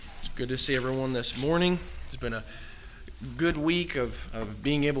Good to see everyone this morning. It's been a good week of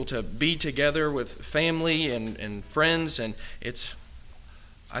being able to be together with family and friends, and it's,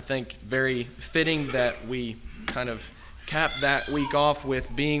 I think, very fitting that we kind of cap that week off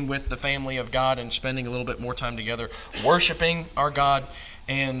with being with the family of God and spending a little bit more time together, worshiping our God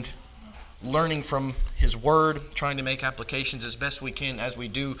and learning from His Word, trying to make applications as best we can as we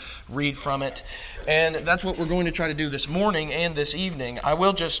do read from it. And that's what we're going to try to do this morning and this evening.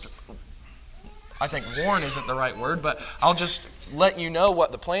 I think warn isn't the right word, but I'll just let you know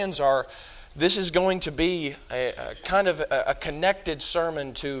what the plans are. This is going to be a kind of a connected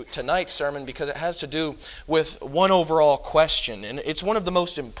sermon to tonight's sermon because it has to do with one overall question. And it's one of the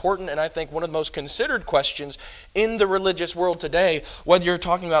most important and I think one of the most considered questions in the religious world today, whether you're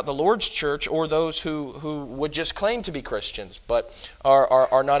talking about the Lord's church or those who would just claim to be Christians but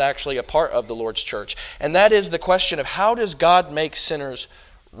are not actually a part of the Lord's church. And that is the question of how does God make sinners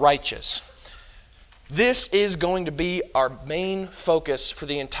righteous? This is going to be our main focus for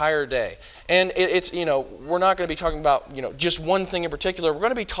the entire day. And it's, we're not going to be talking about, just one thing in particular. We're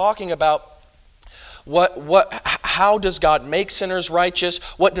going to be talking about how does God make sinners righteous?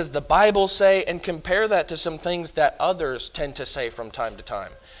 What does the Bible say? And compare that to some things that others tend to say from time to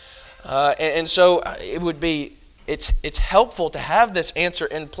time. And so it would be, it's helpful to have this answer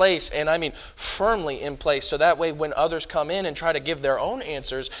in place, and I mean firmly in place, so that way when others come in and try to give their own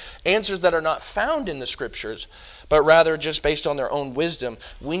answers that are not found in the Scriptures, but rather just based on their own wisdom,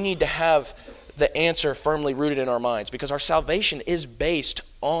 we need to have the answer firmly rooted in our minds, because our salvation is based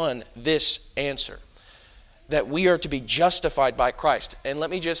on this answer, that we are to be justified by Christ. And let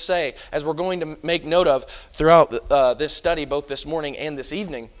me just say, as we're going to make note of throughout this study, both this morning and this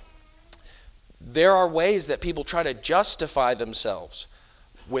evening, there are ways that people try to justify themselves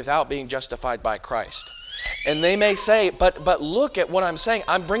without being justified by Christ. And they may say, but look at what I'm saying.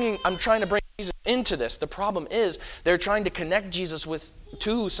 I'm trying to bring Jesus into this. The problem is they're trying to connect Jesus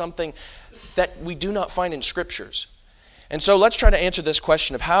to something that we do not find in Scriptures. And so let's try to answer this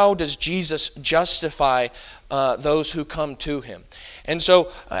question of how does Jesus justify those who come to Him? And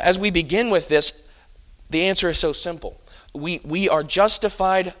so as we begin with this, the answer is so simple. We are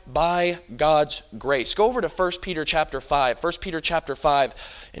justified by God's grace. Go over to 1 Peter chapter 5. 1 Peter chapter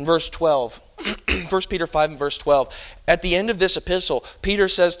 5 in verse 12. 1 Peter 5 and verse 12. At the end of this epistle, Peter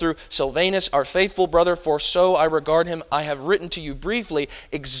says through Silvanus, our faithful brother, for so I regard him, I have written to you briefly,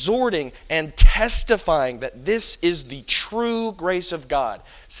 exhorting and testifying that this is the true grace of God.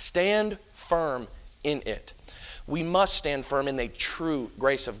 Stand firm in it. We must stand firm in the true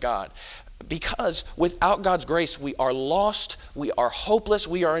grace of God. Because without God's grace, we are lost, we are hopeless,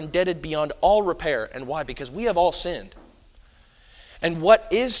 we are indebted beyond all repair. And why? Because we have all sinned. And what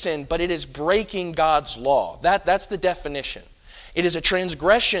is sin? But it is breaking God's law. That's the definition. It is a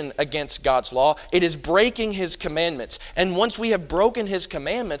transgression against God's law. It is breaking His commandments. And once we have broken His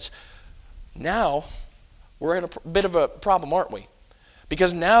commandments, now we're in a bit of a problem, aren't we?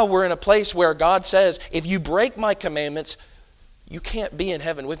 Because now we're in a place where God says, if you break my commandments, you can't be in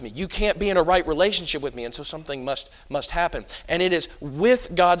heaven with me. You can't be in a right relationship with me. And so something must happen. And it is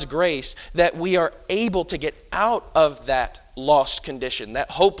with God's grace that we are able to get out of that lost condition, that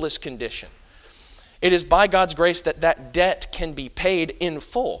hopeless condition. It is by God's grace that debt can be paid in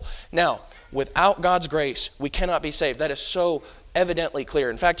full. Now, without God's grace, we cannot be saved. That is so evidently clear.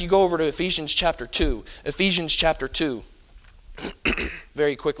 In fact, you go over to Ephesians chapter 2. Ephesians chapter 2.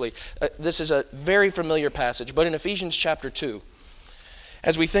 Very quickly. This is a very familiar passage, but in Ephesians chapter 2,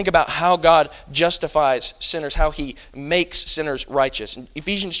 as we think about how God justifies sinners, how He makes sinners righteous. In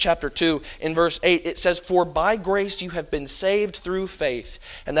Ephesians chapter 2, in verse 8, it says, for by grace you have been saved through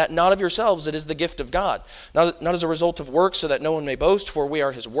faith, and that not of yourselves, it is the gift of God. Not as a result of works, so that no one may boast, for we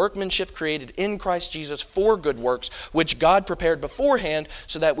are His workmanship, created in Christ Jesus for good works, which God prepared beforehand,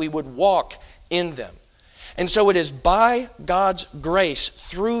 so that we would walk in them. And so it is by God's grace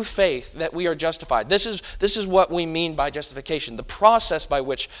through faith that we are justified. This is what we mean by justification, the process by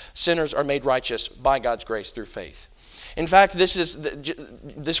which sinners are made righteous by God's grace through faith. In fact,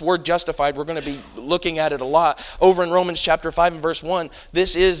 this word justified, we're going to be looking at it a lot. Over in Romans chapter 5 and verse 1,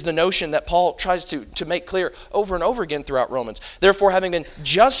 this is the notion that Paul tries to make clear over and over again throughout Romans. Therefore, having been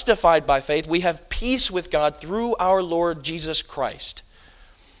justified by faith, we have peace with God through our Lord Jesus Christ.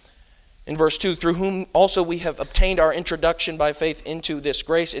 In verse 2, through whom also we have obtained our introduction by faith into this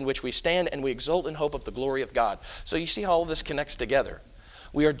grace in which we stand, and we exult in hope of the glory of God. So you see how all this connects together.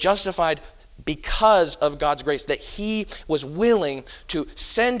 We are justified because of God's grace, that He was willing to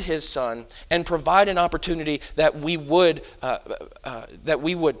send His Son and provide an opportunity that we would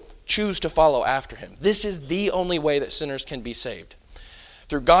choose to follow after Him. This is the only way that sinners can be saved.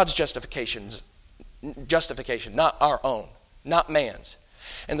 through God's justification, not our own, not man's.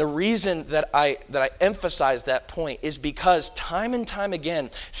 And the reason that I emphasize that point is because time and time again,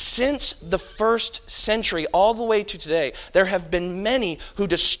 since the first century all the way to today, there have been many who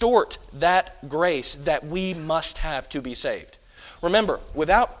distort that grace that we must have to be saved. Remember,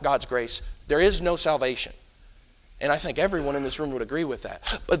 without God's grace, there is no salvation. And I think everyone in this room would agree with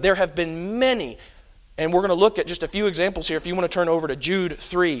that. But there have been many, and we're going to look at just a few examples here. If you want to turn over to Jude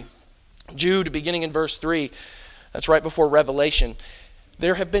 3, Jude beginning in verse 3, that's right before Revelation.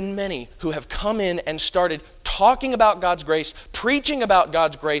 There have been many who have come in and started talking about God's grace, preaching about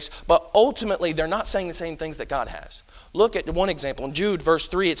God's grace, but ultimately they're not saying the same things that God has. Look at one example. In Jude, verse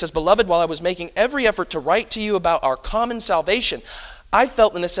 3, it says, "Beloved, while I was making every effort to write to you about our common salvation, I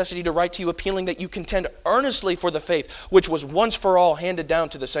felt the necessity to write to you appealing that you contend earnestly for the faith, which was once for all handed down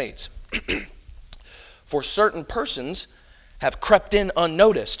to the saints. For certain persons have crept in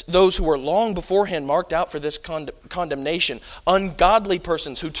unnoticed, those who were long beforehand marked out for this condemnation, ungodly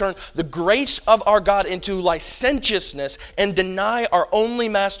persons who turn the grace of our God into licentiousness and deny our only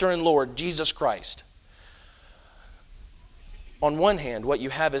Master and Lord, Jesus Christ." On one hand, what you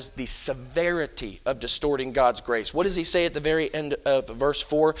have is the severity of distorting God's grace. What does he say at the very end of verse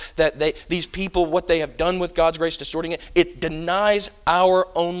 4? That these people, what they have done with God's grace, distorting it, it denies our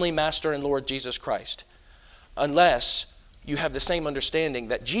only Master and Lord, Jesus Christ. Unless you have the same understanding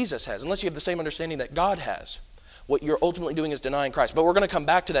that Jesus has, unless you have the same understanding that God has. What you're ultimately doing is denying Christ. But we're going to come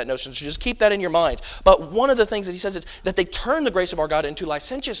back to that notion, so just keep that in your mind. But one of the things that he says is that they turn the grace of our God into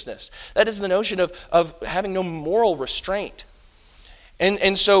licentiousness. That is the notion of having no moral restraint.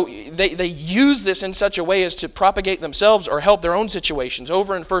 And so they use this in such a way as to propagate themselves or help their own situations.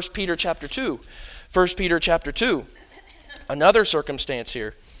 Over in 1 Peter chapter 2. 1 Peter chapter 2. Another circumstance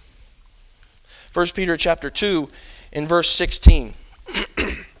here. 1 Peter chapter 2 in verse 16.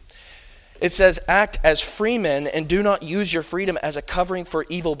 It says, "Act as free men and do not use your freedom as a covering for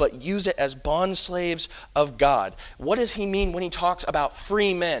evil, but use it as bondslaves of God." What does he mean when he talks about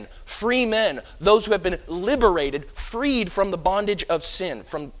free men? Free men, those who have been liberated, freed from the bondage of sin,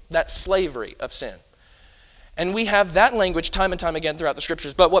 from that slavery of sin. And we have that language time and time again throughout the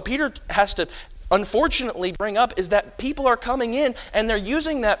scriptures. But what Peter has to unfortunately bring up is that people are coming in and they're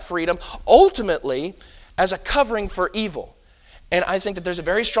using that freedom ultimately as a covering for evil. And I think that there's a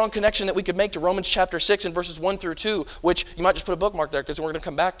very strong connection that we could make to Romans chapter 6 and verses 1 through 2, which you might just put a bookmark there because we're going to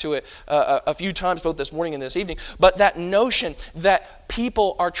come back to it a few times both this morning and this evening. But that notion that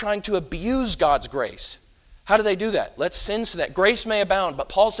people are trying to abuse God's grace. How do they do that? Let sin so that grace may abound. But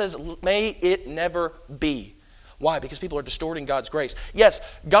Paul says, may it never be. Why? Because people are distorting God's grace. Yes,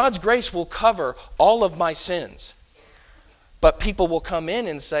 God's grace will cover all of my sins. But people will come in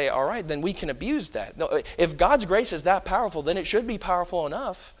and say, all right, then we can abuse that. No, if God's grace is that powerful, then it should be powerful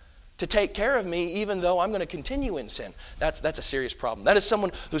enough to take care of me even though I'm going to continue in sin. That's a serious problem. That is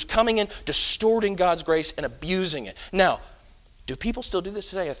someone who's coming in, distorting God's grace and abusing it. Now, do people still do this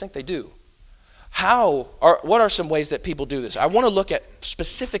today? I think they do. What are some ways that people do this? I want to look at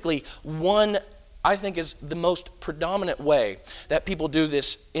specifically one I think is the most predominant way that people do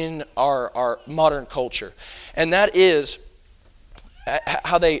this in our modern culture. And that is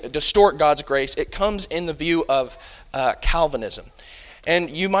how they distort God's grace. It comes in the view of Calvinism. And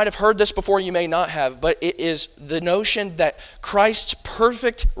you might have heard this before, you may not have, but it is the notion that Christ's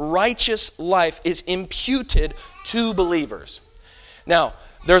perfect righteous life is imputed to believers. Now,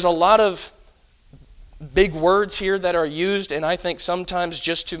 there's a lot of big words here that are used, and I think sometimes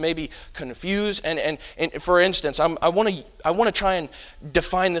just to maybe confuse. And for instance, I want to try and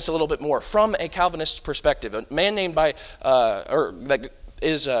define this a little bit more from a Calvinist perspective. A man named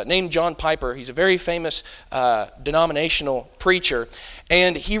named John Piper. He's a very famous denominational preacher,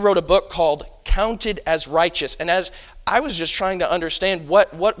 and he wrote a book called "Counted as Righteous." And as I was just trying to understand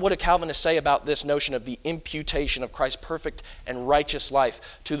what would a Calvinist say about this notion of the imputation of Christ's perfect and righteous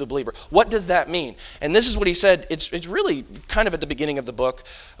life to the believer. What does that mean? And this is what he said. It's really kind of at the beginning of the book,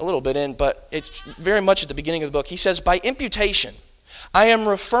 a little bit in, but it's very much at the beginning of the book. He says, "By imputation, I am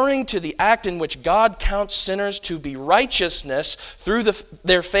referring to the act in which God counts sinners to be righteousness through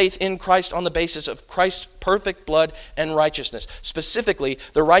their faith in Christ on the basis of Christ's perfect blood and righteousness. Specifically,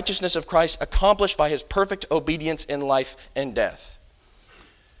 the righteousness of Christ accomplished by his perfect obedience in life and death."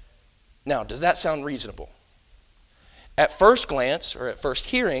 Now, does that sound reasonable? At first glance, or at first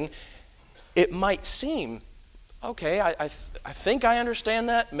hearing, it might seem, okay, I think I understand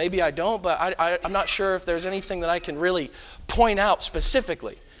that. Maybe I don't, but I'm not sure if there's anything that I can really point out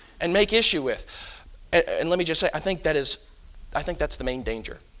specifically and make issue with. And let me just say, I think that's the main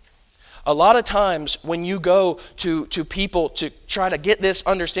danger. A lot of times when you go to people to try to get this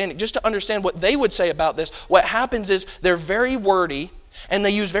understanding, just to understand what they would say about this, what happens is they're very wordy and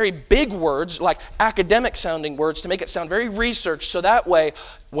they use very big words, like academic sounding words, to make it sound very researched, so that way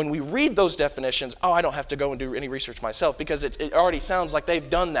when we read those definitions, I don't have to go and do any research myself because it already sounds like they've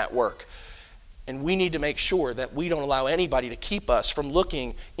done that work. And we need to make sure that we don't allow anybody to keep us from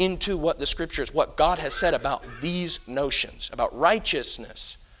looking into what the Scriptures, what God has said about these notions, about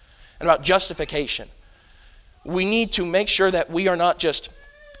righteousness and about justification. We need to make sure that we are not just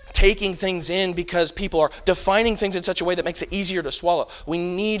taking things in because people are defining things in such a way that makes it easier to swallow. We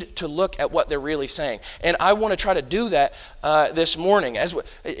need to look at what they're really saying. And I want to try to do that this morning.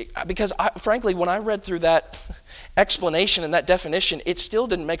 Because frankly, when I read through that explanation and that definition, it still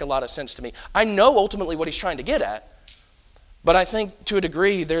didn't make a lot of sense to me. I know ultimately what he's trying to get at, but I think to a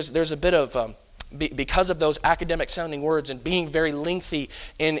degree there's a bit of because of those academic sounding words and being very lengthy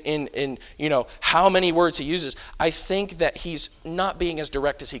in how many words he uses, I think that he's not being as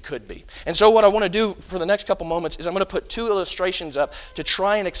direct as he could be. And so what I want to do for the next couple moments is I'm going to put two illustrations up to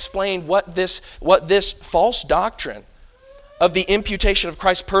try and explain what this false doctrine of the imputation of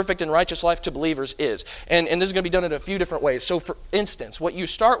Christ's perfect and righteous life to believers is. And this is going to be done in a few different ways. So for instance, what you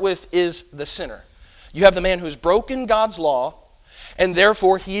start with is the sinner. You have the man who's broken God's law, and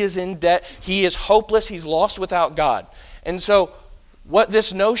therefore he is in debt, he is hopeless, he's lost without God. And so what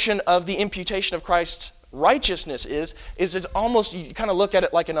this notion of the imputation of Christ's righteousness is it's almost, you kind of look at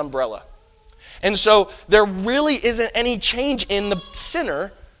it like an umbrella. And so there really isn't any change in the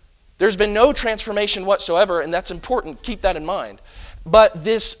sinner. There's been no transformation whatsoever, and that's important. Keep that in mind. But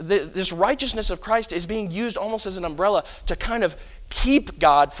this righteousness of Christ is being used almost as an umbrella to kind of keep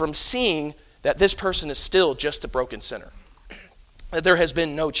God from seeing that this person is still just a broken sinner, that there has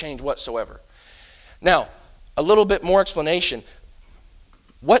been no change whatsoever. Now, a little bit more explanation.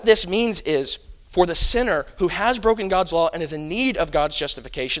 What this means is, for the sinner who has broken God's law and is in need of God's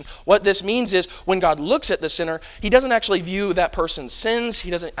justification, what this means is when God looks at the sinner, he doesn't actually view that person's sins.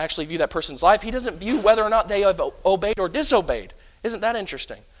 He doesn't actually view that person's life. He doesn't view whether or not they have obeyed or disobeyed. Isn't that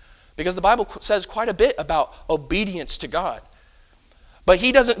interesting? Because the Bible says quite a bit about obedience to God. But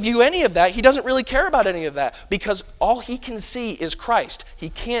he doesn't view any of that. He doesn't really care about any of that because all he can see is Christ. He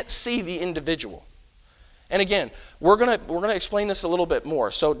can't see the individual. And again, we're gonna explain this a little bit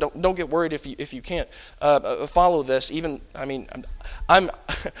more. So don't get worried if you can't follow this. I'm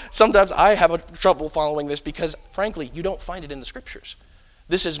sometimes I have trouble following this because frankly you don't find it in the Scriptures.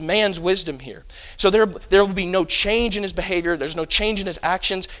 This is man's wisdom here. So there will be no change in his behavior. There's no change in his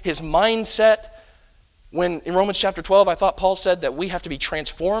actions, his mindset. When in Romans chapter 12, I thought Paul said that we have to be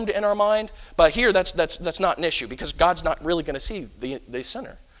transformed in our mind, but here that's not an issue because God's not really going to see the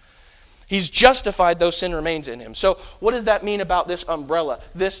sinner. He's justified, though sin remains in him. So what does that mean about this umbrella,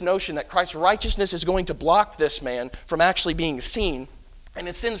 this notion that Christ's righteousness is going to block this man from actually being seen and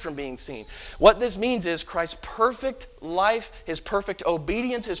his sins from being seen? What this means is Christ's perfect life, his perfect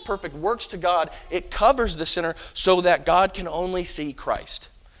obedience, his perfect works to God, it covers the sinner so that God can only see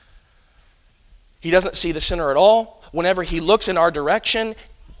Christ. He doesn't see the sinner at all. Whenever he looks in our direction,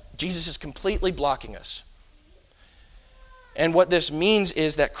 Jesus is completely blocking us. And what this means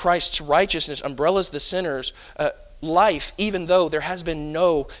is that Christ's righteousness umbrellas the sinner's life, even though there has been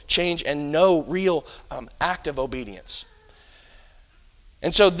no change and no real act of obedience.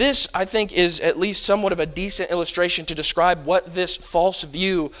 And so this, I think, is at least somewhat of a decent illustration to describe what this false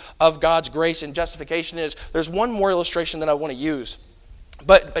view of God's grace and justification is. There's one more illustration that I want to use.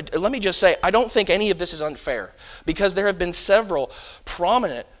 But let me just say, I don't think any of this is unfair because there have been several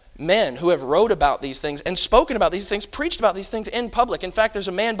prominent men who have wrote about these things and spoken about these things, preached about these things in public. In fact, there's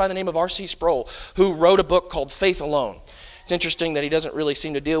a man by the name of R.C. Sproul who wrote a book called Faith Alone. It's interesting that he doesn't really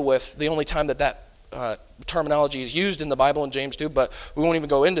seem to deal with the only time that terminology is used in the Bible, and James do, but we won't even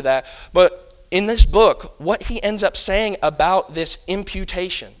go into that. But in this book, what he ends up saying about this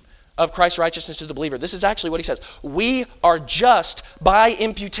imputation of Christ's righteousness to the believer, this is actually what he says. We are just by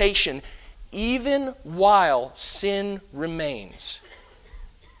imputation even while sin remains.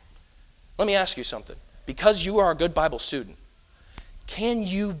 Let me ask you something. Because you are a good Bible student, can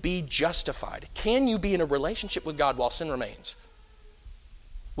you be justified? Can you be in a relationship with God while sin remains?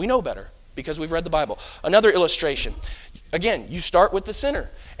 We know better because we've read the Bible. Another illustration. Again, you start with the sinner.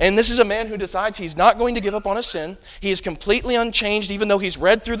 And this is a man who decides he's not going to give up on his sin. He is completely unchanged, even though he's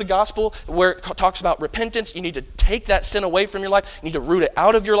read through the gospel where it talks about repentance. You need to take that sin away from your life. You need to root it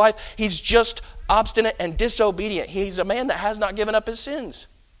out of your life. He's just obstinate and disobedient. He's a man that has not given up his sins.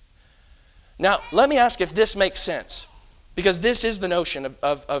 Now, let me ask if this makes sense, because this is the notion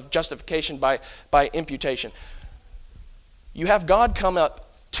of justification by imputation. You have God come up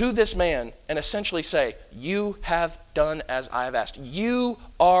to this man and essentially say, you have done as I have asked. You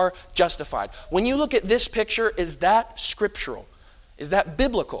are justified. When you look at this picture, is that scriptural? Is that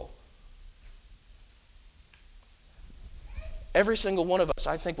biblical? Every single one of us,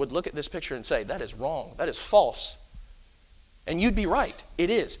 I think, would look at this picture and say, that is wrong. That is false. And you'd be right. It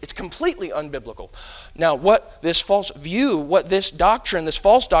is. It's completely unbiblical. Now, what this false view, what this doctrine, this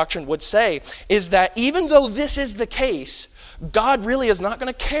false doctrine would say is that even though this is the case, God really is not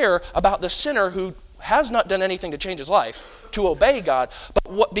going to care about the sinner who has not done anything to change his life, to obey God,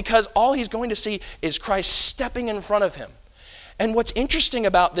 but because all he's going to see is Christ stepping in front of him. And what's interesting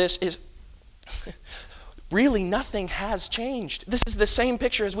about this is really nothing has changed. This is the same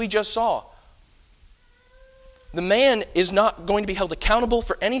picture as we just saw. The man is not going to be held accountable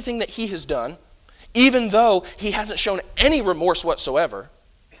for anything that he has done, even though he hasn't shown any remorse whatsoever.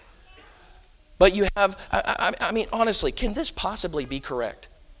 But you have, I mean, honestly, can this possibly be correct?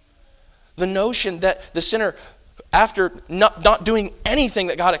 The notion that the sinner, after not doing anything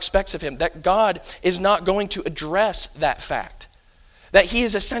that God expects of him, that God is not going to address that fact. That he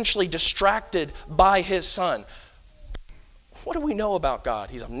is essentially distracted by his Son. What do we know about God?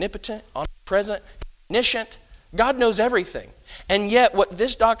 He's omnipotent, omnipresent, omniscient. God knows everything. And yet what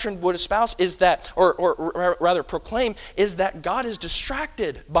this doctrine would espouse is that, or rather proclaim, is that God is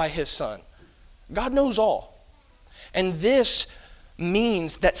distracted by his Son. God knows all. And this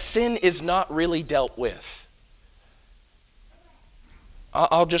means that sin is not really dealt with.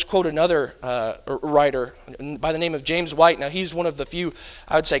 I'll just quote another writer by the name of James White. Now, he's one of the few,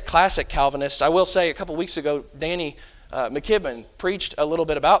 I would say, classic Calvinists. I will say a couple weeks ago, Danny McKibben preached a little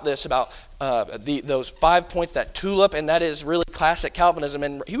bit about this, about those 5 points, that tulip, and that is really classic Calvinism.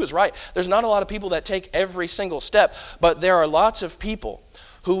 And he was right. There's not a lot of people that take every single step, but there are lots of people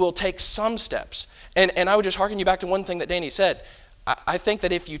who will take some steps. And I would just hearken you back to one thing that Danny said. I think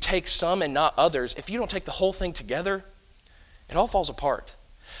that if you take some and not others, if you don't take the whole thing together, it all falls apart.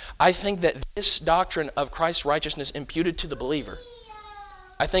 I think that this doctrine of Christ's righteousness imputed to the believer,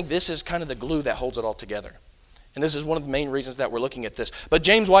 I think this is kind of the glue that holds it all together. And this is one of the main reasons that we're looking at this. But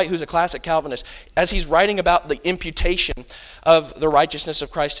James White, who's a classic Calvinist, as he's writing about the imputation of the righteousness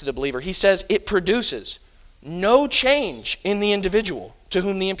of Christ to the believer, he says it produces no change in the individual to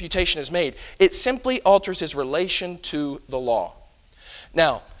whom the imputation is made. It simply alters his relation to the law.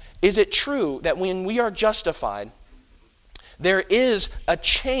 Now, is it true that when we are justified, there is a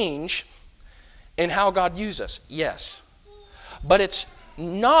change in how God uses us? Yes. But it's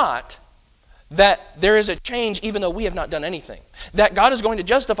not that there is a change even though we have not done anything. That God is going to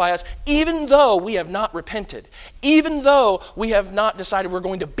justify us even though we have not repented. Even though we have not decided we're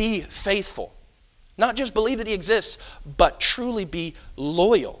going to be faithful. Not just believe that he exists, but truly be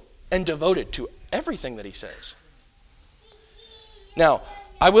loyal and devoted to everything that he says. Now,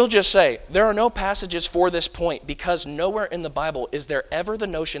 I will just say, there are no passages for this point because nowhere in the Bible is there ever the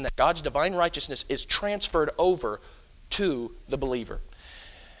notion that God's divine righteousness is transferred over to the believer.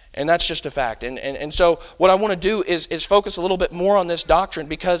 And that's just a fact. And so what I want to do is focus a little bit more on this doctrine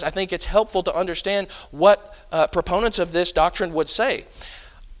because I think it's helpful to understand what proponents of this doctrine would say.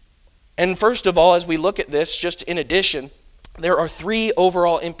 And first of all, as we look at this, just in addition, there are three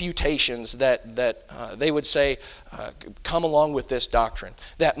overall imputations that they would say come along with this doctrine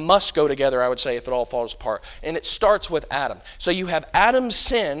that must go together, I would say, if it all falls apart. And it starts with Adam. So you have Adam's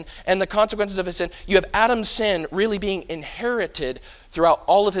sin and the consequences of his sin. You have Adam's sin really being inherited throughout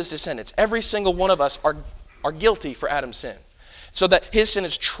all of his descendants. Every single one of us are guilty for Adam's sin. So that his sin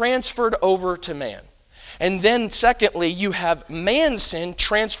is transferred over to man. And then secondly, you have man's sin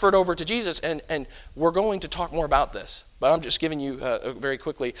transferred over to Jesus. And we're going to talk more about this. But I'm just giving you very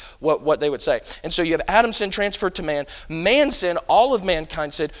quickly what they would say. And so you have Adam's sin transferred to man. Man's sin, all of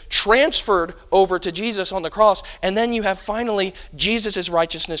mankind's sin, transferred over to Jesus on the cross. And then you have finally Jesus'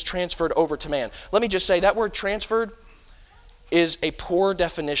 righteousness transferred over to man. Let me just say that word transferred is a poor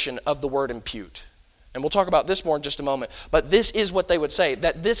definition of the word impute. And we'll talk about this more in just a moment. But this is what they would say,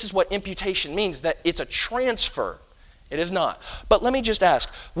 that this is what imputation means, that it's a transfer. It is not. But let me just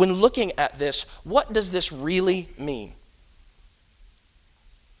ask, when looking at this, what does this really mean?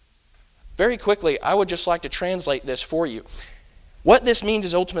 Very quickly, I would just like to translate this for you. What this means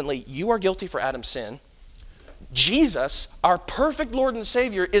is ultimately, you are guilty for Adam's sin. Jesus, our perfect Lord and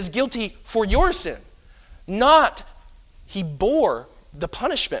Savior, is guilty for your sin. Not he bore the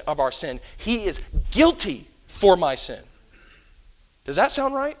punishment of our sin. He is guilty for my sin. Does that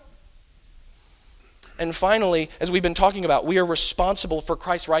sound right? And finally, as we've been talking about, we are responsible for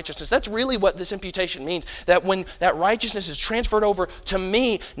Christ's righteousness. That's really what this imputation means, that when that righteousness is transferred over to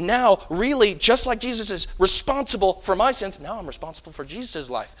me, now really, just like Jesus is responsible for my sins, now I'm responsible for Jesus'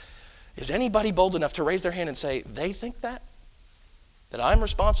 life. Is anybody bold enough to raise their hand and say, they think that? That I'm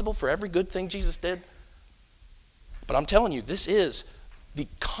responsible for every good thing Jesus did? But I'm telling you, this is the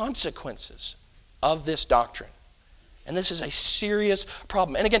consequences of this doctrine. And this is a serious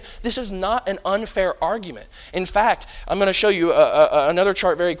problem. And again, this is not an unfair argument. In fact, I'm going to show you another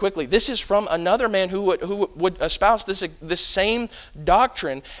chart very quickly. This is from another man who would espouse this same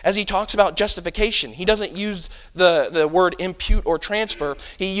doctrine as he talks about justification. He doesn't use the word impute or transfer.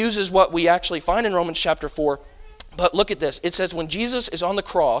 He uses what we actually find in Romans chapter 4. But look at this. It says, when Jesus is on the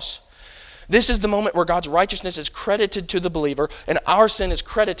cross, this is the moment where God's righteousness is credited to the believer and our sin is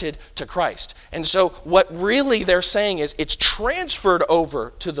credited to Christ. And so what really they're saying is it's transferred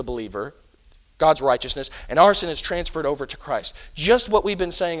over to the believer, God's righteousness, and our sin is transferred over to Christ. Just what we've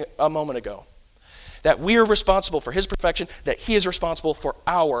been saying a moment ago. That we are responsible for his perfection, that he is responsible for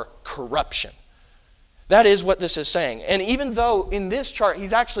our corruption. That is what this is saying. And even though in this chart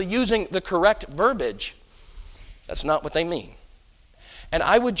he's actually using the correct verbiage, that's not what they mean. And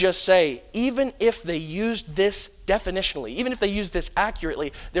I would just say, even if they used this definitionally, even if they used this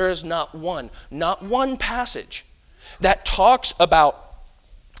accurately, there is not one passage that talks about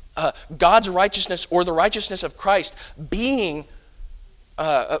God's righteousness or the righteousness of Christ being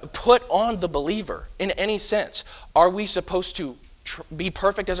put on the believer in any sense. Are we supposed to be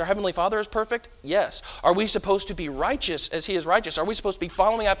perfect as our Heavenly Father is perfect? Yes. Are we supposed to be righteous as he is righteous? Are we supposed to be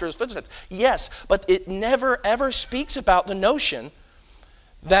following after his footsteps? Yes. But it never ever speaks about the notion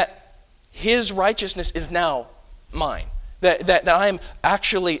that his righteousness is now mine. That I am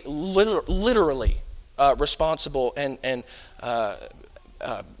actually literally responsible and that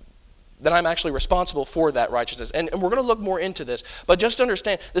I'm actually responsible for that righteousness. And we're going to look more into this. But just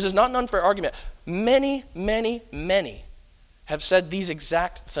understand, this is not an unfair argument. Many, many, many have said these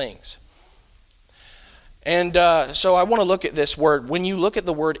exact things. And so I want to look at this word. When you look at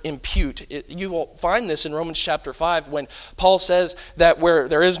the word impute, you will find this in Romans chapter 5 when Paul says that where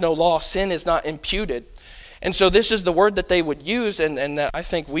there is no law, sin is not imputed. And so this is the word that they would use and that I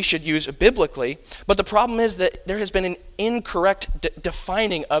think we should use biblically. But the problem is that there has been an incorrect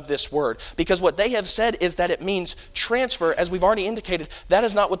defining of this word. Because what they have said is that it means transfer. As we've already indicated, that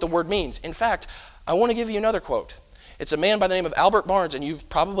is not what the word means. In fact, I want to give you another quote. It's a man by the name of Albert Barnes, and you've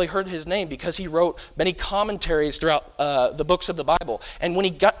probably heard his name because he wrote many commentaries throughout the books of the Bible. And when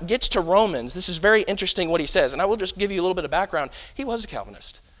he gets to Romans, this is very interesting what he says. And I will just give you a little bit of background. He was a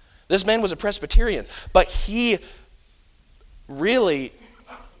Calvinist. This man was a Presbyterian, but he really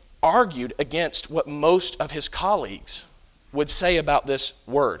argued against what most of his colleagues would say about this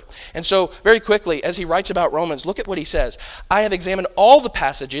word. And so, very quickly, as he writes about Romans, look at what he says. I have examined all the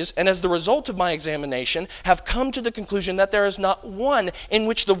passages, and as the result of my examination, have come to the conclusion that there is not one in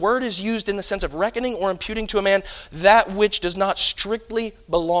which the word is used in the sense of reckoning or imputing to a man that which does not strictly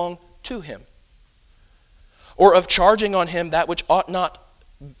belong to him, or of charging on him that which ought not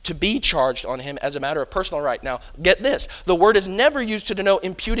to be charged on him as a matter of personal right. Now, get this. The word is never used to denote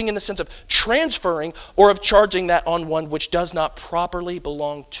imputing in the sense of transferring or of charging that on one which does not properly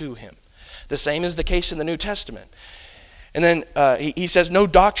belong to him. The same is the case in the New Testament. And then he says, no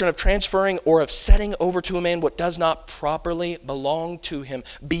doctrine of transferring or of setting over to a man what does not properly belong to him,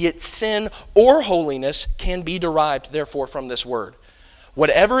 be it sin or holiness, can be derived, therefore, from this word.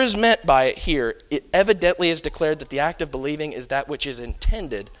 Whatever is meant by it here, it evidently is declared that the act of believing is that which is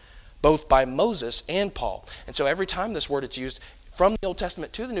intended both by Moses and Paul. And so every time this word is used from the Old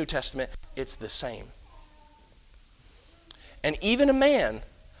Testament to the New Testament, it's the same. And even a man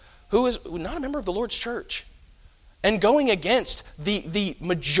who is not a member of the Lord's church and going against the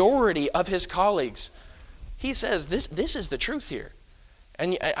majority of his colleagues, he says this is the truth here.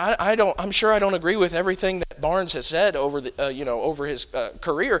 And I'm sure I don't agree with everything that Barnes has said over his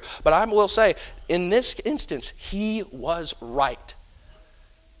career, but I will say, in this instance, he was right.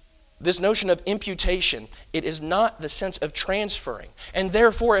 This notion of imputation, it is not the sense of transferring. And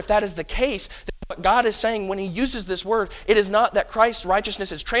therefore, if that is the case, then what God is saying when he uses this word, it is not that Christ's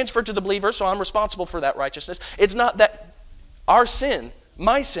righteousness is transferred to the believer, so I'm responsible for that righteousness. It's not that our sin,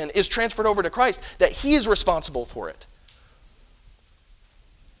 my sin, is transferred over to Christ, that he is responsible for it.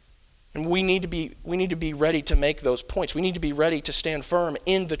 And we need to be ready to make those points. We need to be ready to stand firm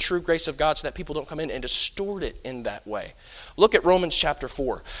in the true grace of God so that people don't come in and distort it in that way. Look at Romans chapter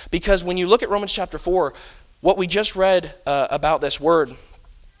 4. Because when you look at Romans chapter 4, what we just read about this word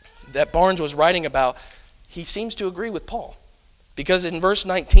that Barnes was writing about, he seems to agree with Paul. Because in verse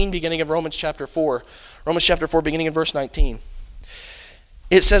 19, beginning of Romans chapter 4, Romans chapter 4, beginning in verse 19.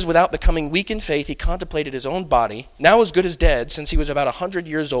 It says, without becoming weak in faith, he contemplated his own body, now as good as dead, since he was about 100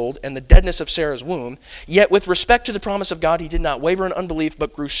 years old, and the deadness of Sarah's womb. Yet with respect to the promise of God, he did not waver in unbelief,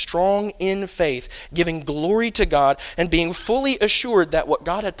 but grew strong in faith, giving glory to God, and being fully assured that what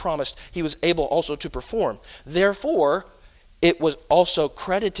God had promised, he was able also to perform. Therefore, it was also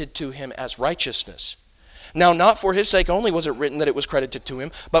credited to him as righteousness. Now, not for his sake only was it written that it was credited to him,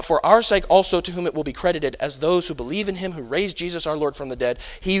 but for our sake also, to whom it will be credited, as those who believe in him who raised Jesus our Lord from the dead,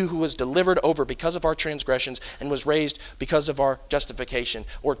 he who was delivered over because of our transgressions and was raised because of our justification,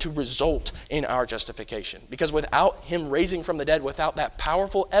 or to result in our justification. Because without him raising from the dead, without that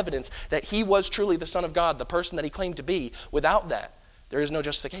powerful evidence that he was truly the Son of God, the person that he claimed to be, without that, there is no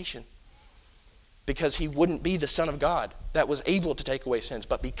justification. Because he wouldn't be the Son of God that was able to take away sins.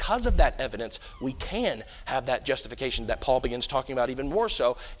 But because of that evidence, we can have that justification that Paul begins talking about even more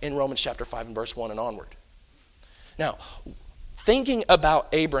so in Romans chapter 5 and verse 1 and onward. Now, thinking about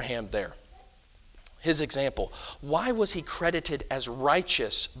Abraham there, his example, why was he credited as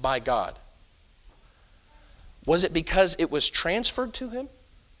righteous by God? Was it because it was transferred to him?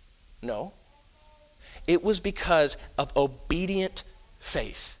 No. It was because of obedient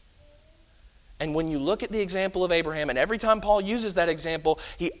faith. And when you look at the example of Abraham, and every time Paul uses that example,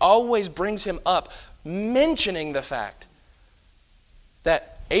 he always brings him up, mentioning the fact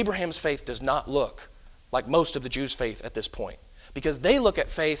that Abraham's faith does not look like most of the Jews' faith at this point. Because they look at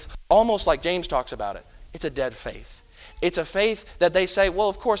faith almost like James talks about it. It's a dead faith. It's a faith that they say, well,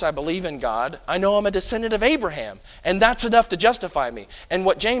 of course I believe in God. I know I'm a descendant of Abraham, and that's enough to justify me. And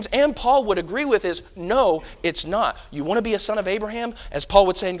what James and Paul would agree with is, no, it's not. You want to be a son of Abraham? As Paul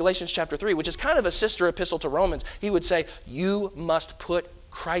would say in Galatians chapter 3, which is kind of a sister epistle to Romans, he would say, you must put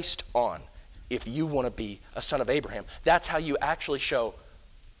Christ on if you want to be a son of Abraham. That's how you actually show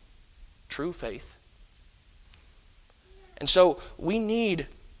true faith. And so we need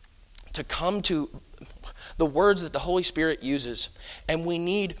to come to the words that the Holy Spirit uses, and we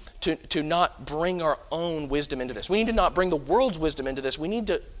need to not bring our own wisdom into this. We need to not bring the world's wisdom into this. We need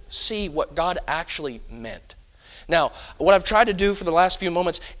to see what God actually meant. Now, what I've tried to do for the last few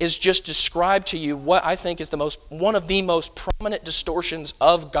moments is just describe to you what I think is one of the most prominent distortions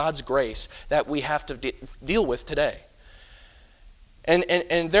of God's grace that we have to deal with today.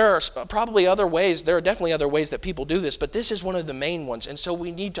 And there are probably other ways, there are definitely other ways that people do this, but this is one of the main ones. And so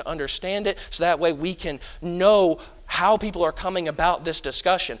we need to understand it so that way we can know how people are coming about this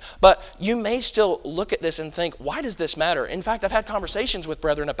discussion. But you may still look at this and think, why does this matter? In fact, I've had conversations with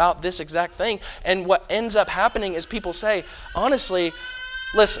brethren about this exact thing, and what ends up happening is people say, honestly,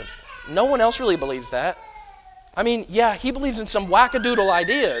 listen, no one else really believes that. I mean, yeah, he believes in some wackadoodle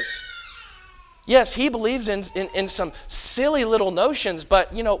ideas. Yes, he believes in some silly little notions, but,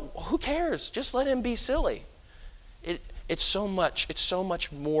 who cares? Just let him be silly. It's so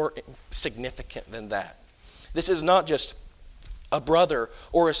much more significant than that. This is not just a brother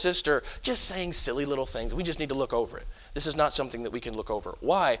or a sister just saying silly little things. We just need to look over it. This is not something that we can look over.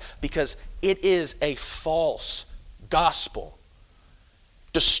 Why? Because it is a false gospel.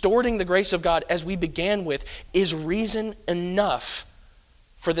 Distorting the grace of God, as we began with, is reason enough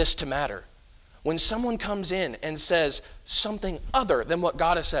for this to matter. When someone comes in and says something other than what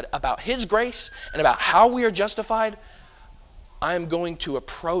God has said about his grace and about how we are justified, I am going to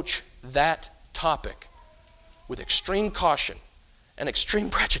approach that topic with extreme caution and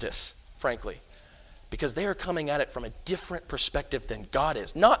extreme prejudice, frankly, because they are coming at it from a different perspective than God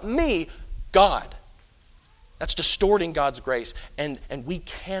is. Not me, God. That's distorting God's grace, and we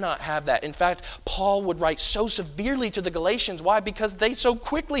cannot have that. In fact, Paul would write so severely to the Galatians. Why? Because they so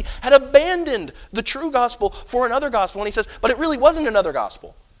quickly had abandoned the true gospel for another gospel. And he says, but it really wasn't another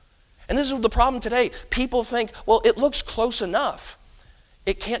gospel. And this is the problem today. People think, well, it looks close enough.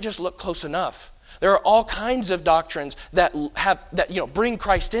 It can't just look close enough. There are all kinds of doctrines that bring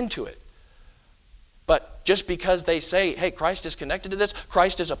Christ into it. But just because they say, hey, Christ is connected to this,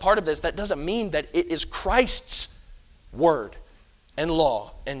 Christ is a part of this, that doesn't mean that it is Christ's word and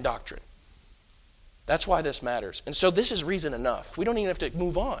law and doctrine. That's why this matters. And so this is reason enough. We don't even have to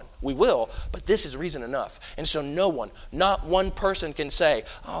move on. We will, but this is reason enough. And so not one person can say,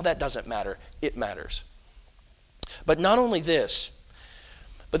 oh, that doesn't matter. It matters. But not only this,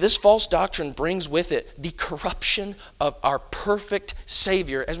 but this false doctrine brings with it the corruption of our perfect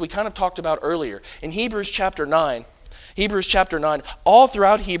Savior, as we kind of talked about earlier. In Hebrews chapter 9, all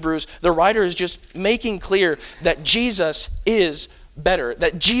throughout Hebrews, the writer is just making clear that Jesus is better,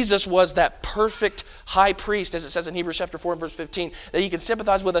 that Jesus was that perfect high priest, as it says in Hebrews chapter 4 and verse 15, that he can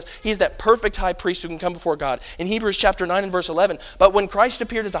sympathize with us. He's that perfect high priest who can come before God. In Hebrews chapter 9 and verse 11, but when Christ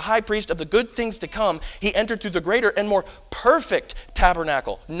appeared as a high priest of the good things to come, he entered through the greater and more perfect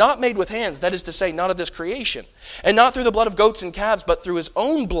tabernacle, not made with hands, that is to say, not of this creation. And not through the blood of goats and calves, but through his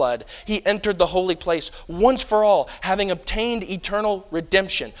own blood, he entered the holy place once for all, having obtained eternal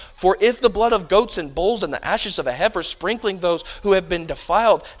redemption. For if the blood of goats and bulls and the ashes of a heifer sprinkling those who have been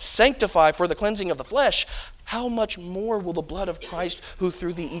defiled sanctify for the cleansing of the flesh, how much more will the blood of Christ, who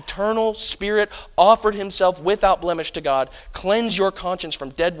through the eternal Spirit offered himself without blemish to God, cleanse your conscience from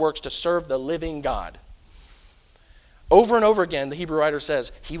dead works to serve the living God? Over and over again, the Hebrew writer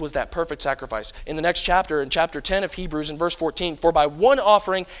says he was that perfect sacrifice. In the next chapter, in chapter 10 of Hebrews, in verse 14, for by one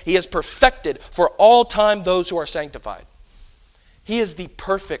offering he has perfected for all time those who are sanctified. He is the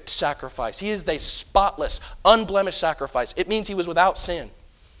perfect sacrifice. He is the spotless, unblemished sacrifice. It means he was without sin.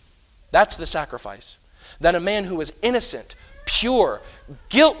 That's the sacrifice. That a man who was innocent, pure,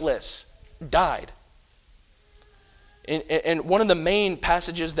 guiltless, died. And one of the main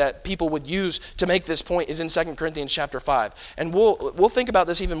passages that people would use to make this point is in 2 Corinthians chapter 5. And we'll think about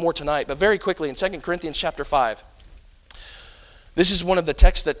this even more tonight, but very quickly in 2 Corinthians chapter 5, this is one of the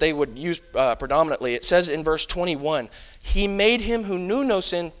texts that they would use predominantly. It says in verse 21, he made him who knew no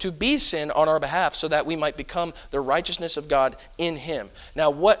sin to be sin on our behalf so that we might become the righteousness of God in him. Now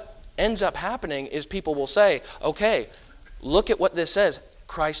what ends up happening is people will say, okay, look at what this says.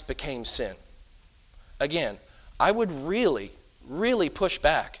 Christ became sin. Again, I would really, really push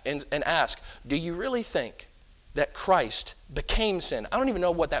back and ask, do you really think that Christ became sin? I don't even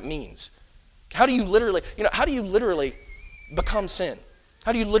know what that means. How do you literally become sin?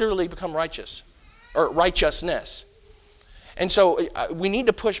 How do you literally become righteous or righteousness? And so we need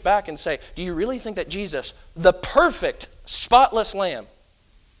to push back and say, do you really think that Jesus, the perfect, spotless lamb,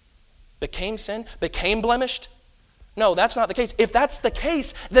 became sin, became blemished? No, that's not the case. If that's the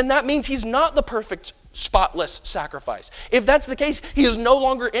case, then that means he's not the perfect, spotless sacrifice. If that's the case, he is no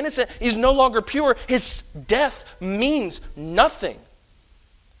longer innocent. He's no longer pure. His death means nothing.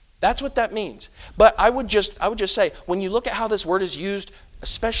 That's what that means. But I would just say, when you look at how this word is used,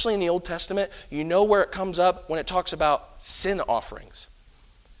 especially in the Old Testament, you know where it comes up when it talks about sin offerings.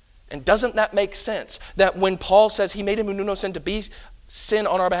 And doesn't that make sense? That when Paul says he made him who knew no sin to be sin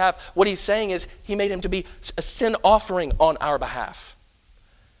on our behalf, what he's saying is he made him to be a sin offering on our behalf.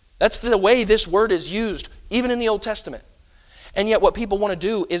 That's the way this word is used, even in the Old Testament. And yet what people want to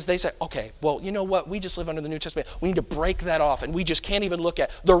do is they say, okay, well, you know what? We just live under the New Testament. We need to break that off, and we just can't even look at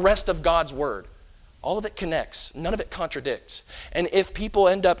the rest of God's word. All of it connects. None of it contradicts. And if people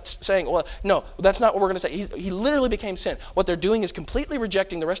end up saying, well, no, that's not what we're going to say. He literally became sin. What they're doing is completely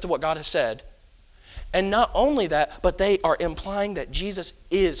rejecting the rest of what God has said. And not only that, but they are implying that Jesus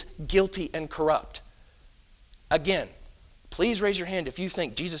is guilty and corrupt. Again, please raise your hand if you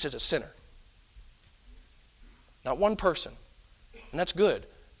think Jesus is a sinner. Not one person. And that's good,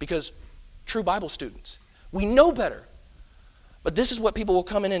 because true Bible students, we know better. But this is what people will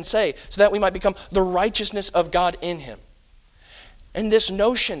come in and say, so that we might become the righteousness of God in him. And this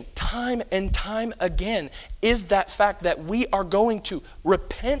notion, time and time again, is that fact that we are going to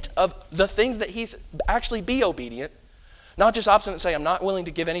repent of the things that he's actually be obedient. Not just obstinate and say, I'm not willing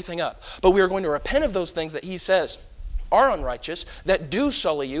to give anything up. But we are going to repent of those things that he says are unrighteous, that do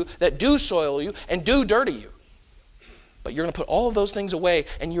sully you, that do soil you, and do dirty you. But you're going to put all of those things away,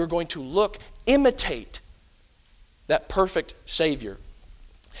 and you're going to imitate that perfect Savior.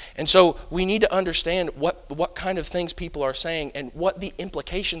 And so we need to understand what kind of things people are saying and what the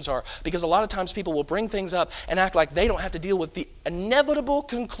implications are. Because a lot of times people will bring things up and act like they don't have to deal with the inevitable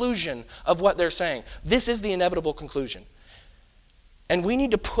conclusion of what they're saying. This is the inevitable conclusion. And we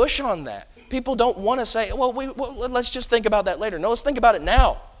need to push on that. People don't want to say, well, let's just think about that later. No, let's think about it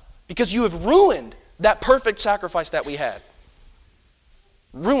now. Because you have ruined that perfect sacrifice that we had.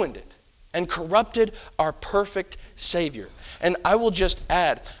 Ruined it. And corrupted our perfect Savior. And I will just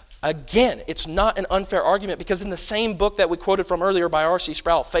add, again, it's not an unfair argument, because in the same book that we quoted from earlier by R.C.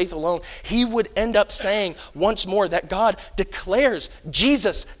 Sproul, Faith Alone, he would end up saying once more that God declares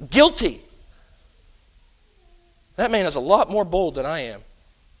Jesus guilty. That man is a lot more bold than I am,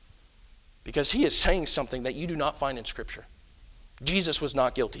 because he is saying something that you do not find in Scripture. Jesus was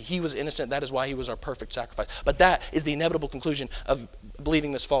not guilty. He was innocent. That is why he was our perfect sacrifice. But that is the inevitable conclusion of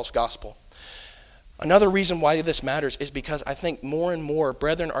believing this false gospel. Another reason why this matters is because I think more and more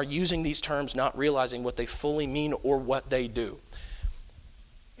brethren are using these terms not realizing what they fully mean or what they do.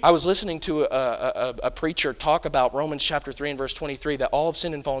 I was listening to a preacher talk about Romans chapter 3 and verse 23, that all have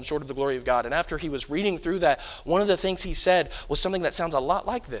sinned and fallen short of the glory of God. And after he was reading through that, one of the things he said was something that sounds a lot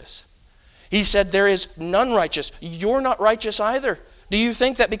like this. He said, there is none righteous. You're not righteous either. Do you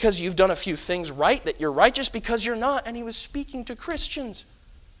think that because you've done a few things right that you're righteous? Because you're not. And he was speaking to Christians.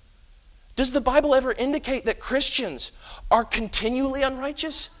 Does the Bible ever indicate that Christians are continually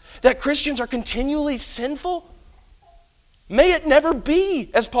unrighteous? That Christians are continually sinful? May it never be,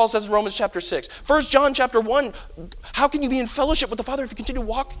 as Paul says in Romans chapter 6. 1 John chapter 1, how can you be in fellowship with the Father if you continue to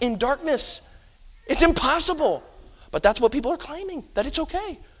walk in darkness? It's impossible. But that's what people are claiming, that it's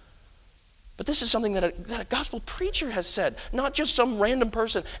okay. But this is something that a gospel preacher has said, not just some random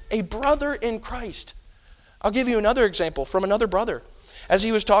person, a brother in Christ. I'll give you another example from another brother. As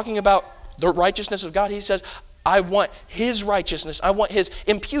he was talking about the righteousness of God, he says, I want his righteousness. I want his,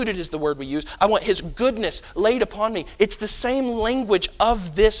 imputed is the word we use. I want his goodness laid upon me. It's the same language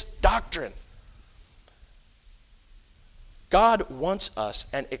of this doctrine. God wants us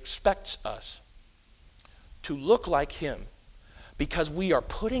and expects us to look like him because we are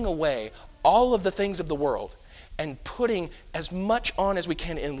putting away all of the things of the world and putting as much on as we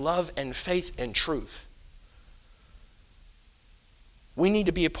can in love and faith and truth. We need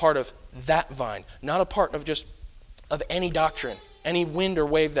to be a part of that vine, not a part of just of any doctrine, any wind or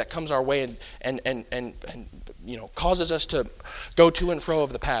wave that comes our way and causes us to go to and fro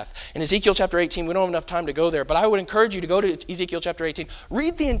of the path. In Ezekiel chapter 18, we don't have enough time to go there, but I would encourage you to go to Ezekiel chapter 18,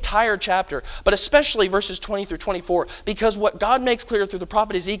 read the entire chapter, but especially verses 20 through 24, because what God makes clear through the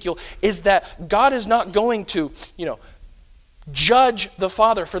prophet Ezekiel is that God is not going to, judge the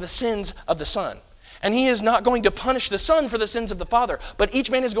Father for the sins of the Son. And he is not going to punish the Son for the sins of the Father, but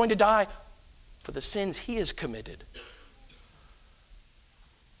each man is going to die for the sins he has committed.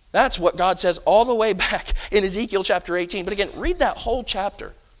 That's what God says all the way back in Ezekiel chapter 18. But again, read that whole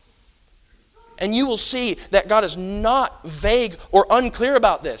chapter. And you will see that God is not vague or unclear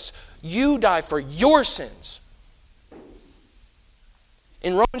about this. You die for your sins.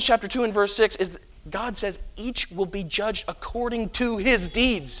 In Romans chapter 2 and verse 6, God says each will be judged according to his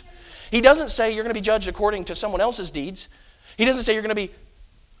deeds. He doesn't say you're going to be judged according to someone else's deeds. He doesn't say you're going to be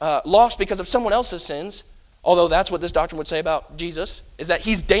lost because of someone else's sins, although that's what this doctrine would say about Jesus, is that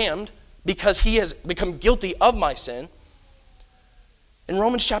he's damned because he has become guilty of my sin. In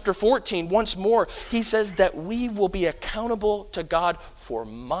Romans chapter 14, once more, he says that we will be accountable to God for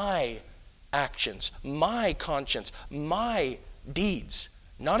my actions, my conscience, my deeds,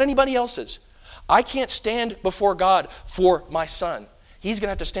 not anybody else's. I can't stand before God for my son. He's going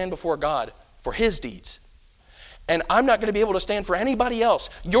to have to stand before God for his deeds. And I'm not going to be able to stand for anybody else.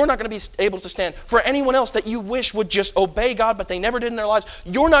 You're not going to be able to stand for anyone else that you wish would just obey God, but they never did in their lives.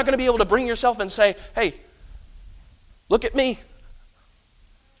 You're not going to be able to bring yourself and say, hey, look at me.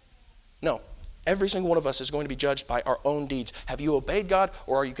 No. Every single one of us is going to be judged by our own deeds. Have you obeyed God,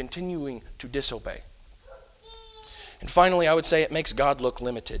 or are you continuing to disobey? And finally, I would say it makes God look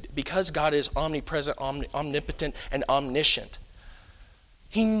limited. Because God is omnipresent, omnipotent, and omniscient,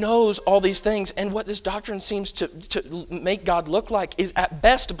 he knows all these things, and what this doctrine seems to make God look like is at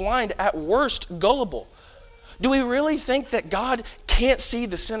best blind, at worst gullible. Do we really think that God can't see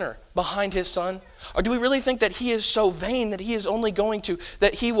the sinner behind his son? Or do we really think that he is so vain that he is only going to,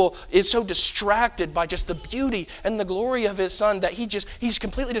 that he is so distracted by just the beauty and the glory of his son that he's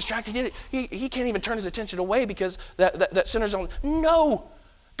completely distracted. He can't even turn his attention away because that sinner's on. No!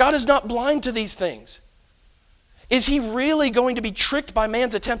 God is not blind to these things. Is he really going to be tricked by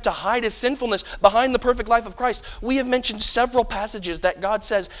man's attempt to hide his sinfulness behind the perfect life of Christ? We have mentioned several passages that God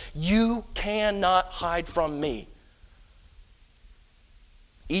says, you cannot hide from me.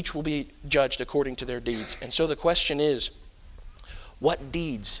 Each will be judged according to their deeds. And so the question is, what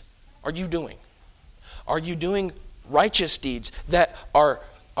deeds are you doing? Are you doing righteous deeds that are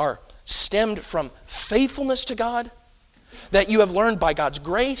stemmed from faithfulness to God, that you have learned by God's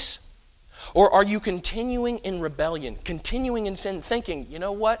grace? Or are you continuing in rebellion, continuing in sin, thinking, you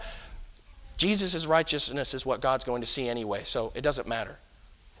know what? Jesus' righteousness is what God's going to see anyway, so it doesn't matter.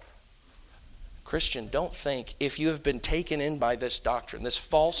 Christian, don't think if you have been taken in by this doctrine, this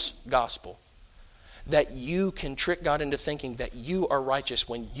false gospel, that you can trick God into thinking that you are righteous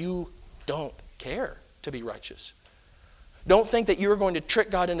when you don't care to be righteous. Don't think that you're going to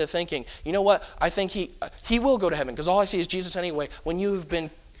trick God into thinking, you know what? I think he will go to heaven because all I see is Jesus anyway, when you've been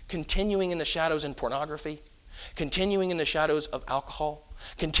continuing in the shadows in pornography, continuing in the shadows of alcohol,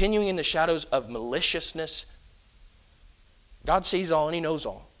 continuing in the shadows of maliciousness. God sees all and he knows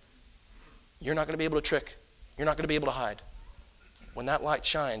all. You're not going to be able to trick. You're not going to be able to hide. When that light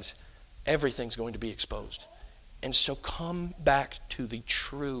shines, everything's going to be exposed. And so come back to the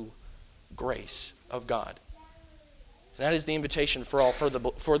true grace of God. And that is the invitation for all,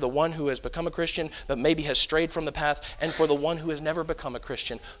 for the one who has become a Christian but maybe has strayed from the path, and for the one who has never become a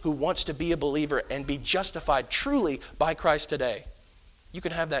Christian, who wants to be a believer and be justified truly by Christ today. You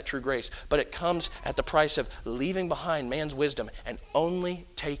can have that true grace, but it comes at the price of leaving behind man's wisdom and only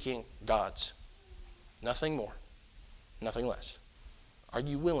taking God's. Nothing more, nothing less. Are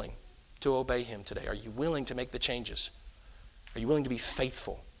you willing to obey him today? Are you willing to make the changes? Are you willing to be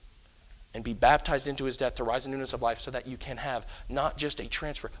faithful and be baptized into his death to rise in newness of life, so that you can have not just a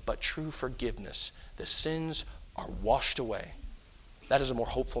transfer, but true forgiveness? The sins are washed away. That is a more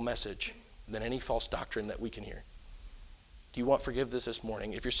hopeful message than any false doctrine that we can hear. Do you want forgiveness this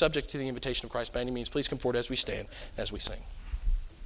morning? If you're subject to the invitation of Christ by any means, please come forward as we stand, as we sing.